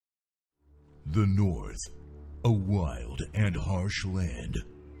The North, a wild and harsh land,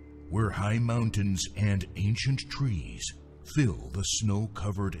 where high mountains and ancient trees fill the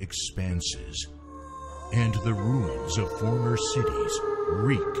snow-covered expanses, and the ruins of former cities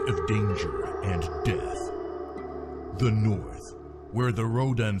reek of danger and death. The North, where the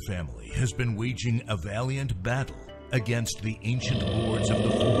Rodan family has been waging a valiant battle against the ancient lords of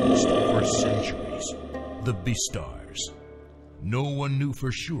the forest for centuries, the Beastars. No one knew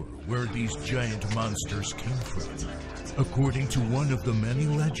for sure where these giant monsters came from. According to one of the many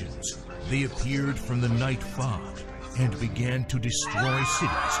legends, they appeared from the night fog and began to destroy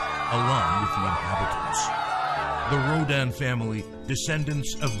cities along with the inhabitants. The Rodan family,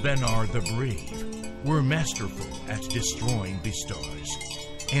 descendants of Benar the Brave, were masterful at destroying Beastars,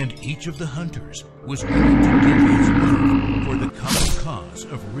 and each of the hunters was willing to give his life for the common cause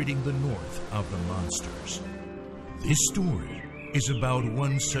of ridding the North of the monsters. This story is about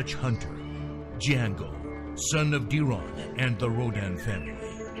one such hunter, Django, son of Diron and the Rodan family.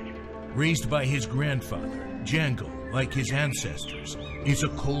 Raised by his grandfather, Jango, like his ancestors, is a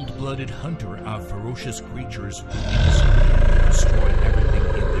cold-blooded hunter of ferocious creatures who instantly destroy everything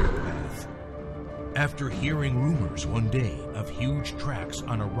in their path. After hearing rumors one day of huge tracks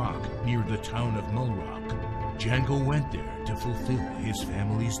on a rock near the town of Mulrock, Jango went there to fulfill his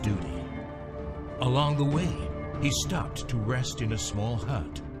family's duty. Along the way, he stopped to rest in a small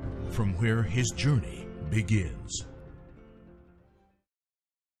hut, from where his journey begins.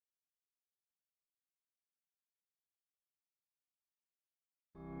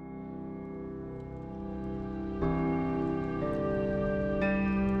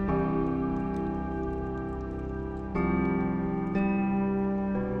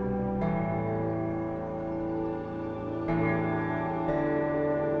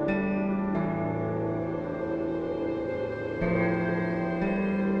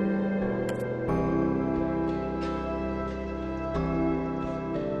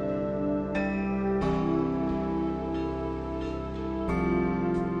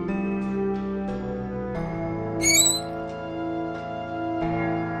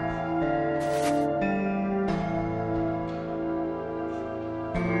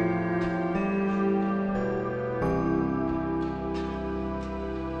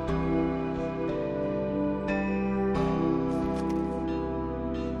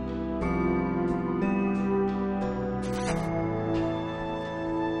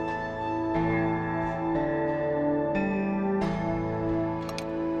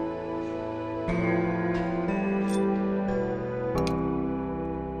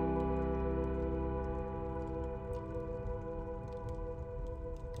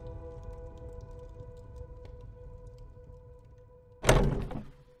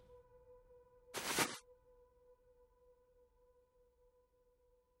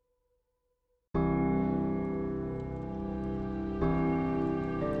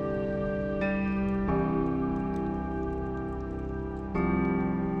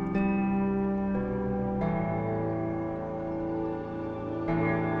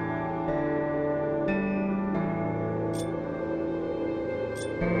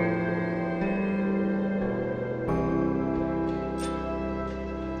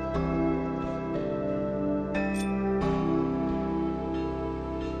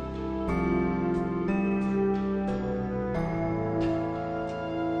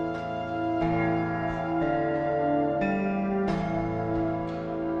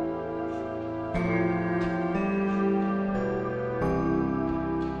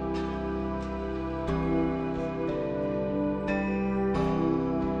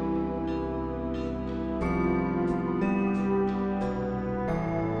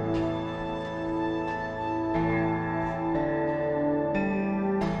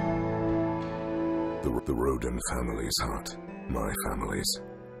 The Rodan family's hut. My family's.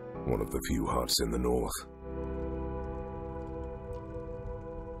 One of the few huts in the north.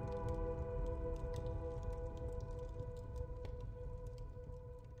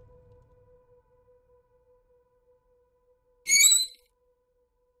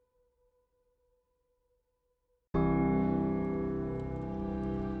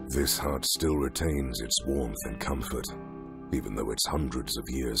 This hut still retains its warmth and comfort, even though it's hundreds of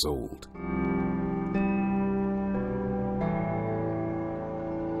years old.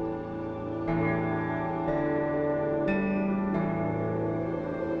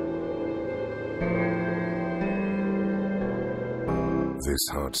 This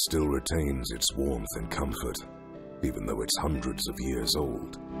hut still retains its warmth and comfort, even though it's hundreds of years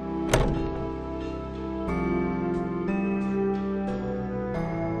old.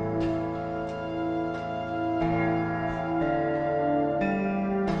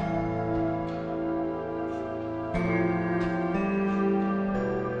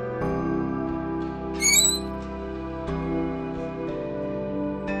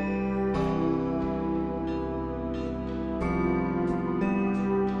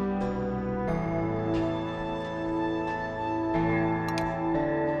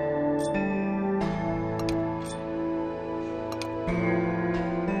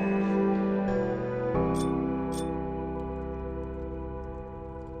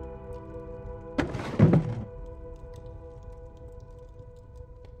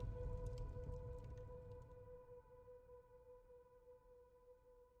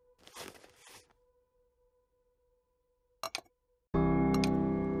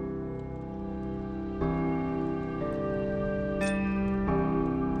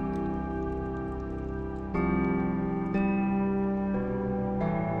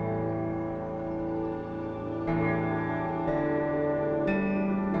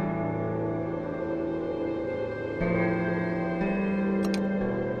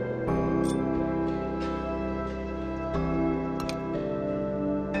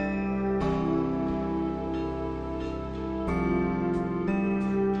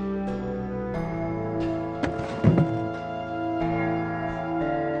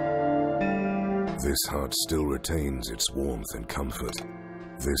 This heart still retains its warmth and comfort.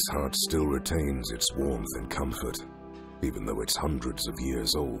 This heart still retains its warmth and comfort, even though it's hundreds of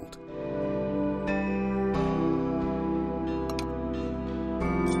years old.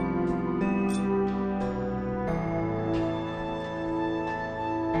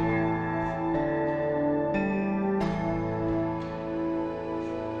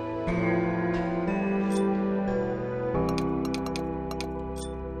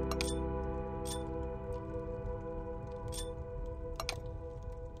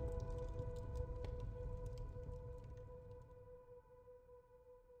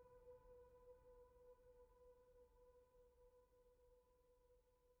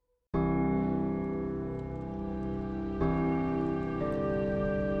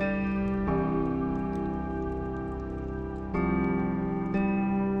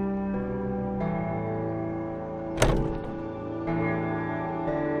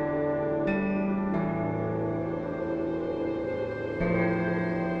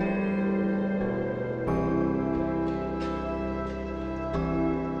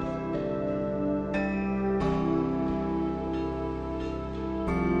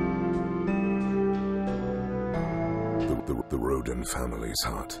 The Rodin family's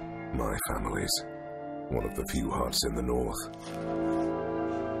heart. My family's. One of the few hearts in the north.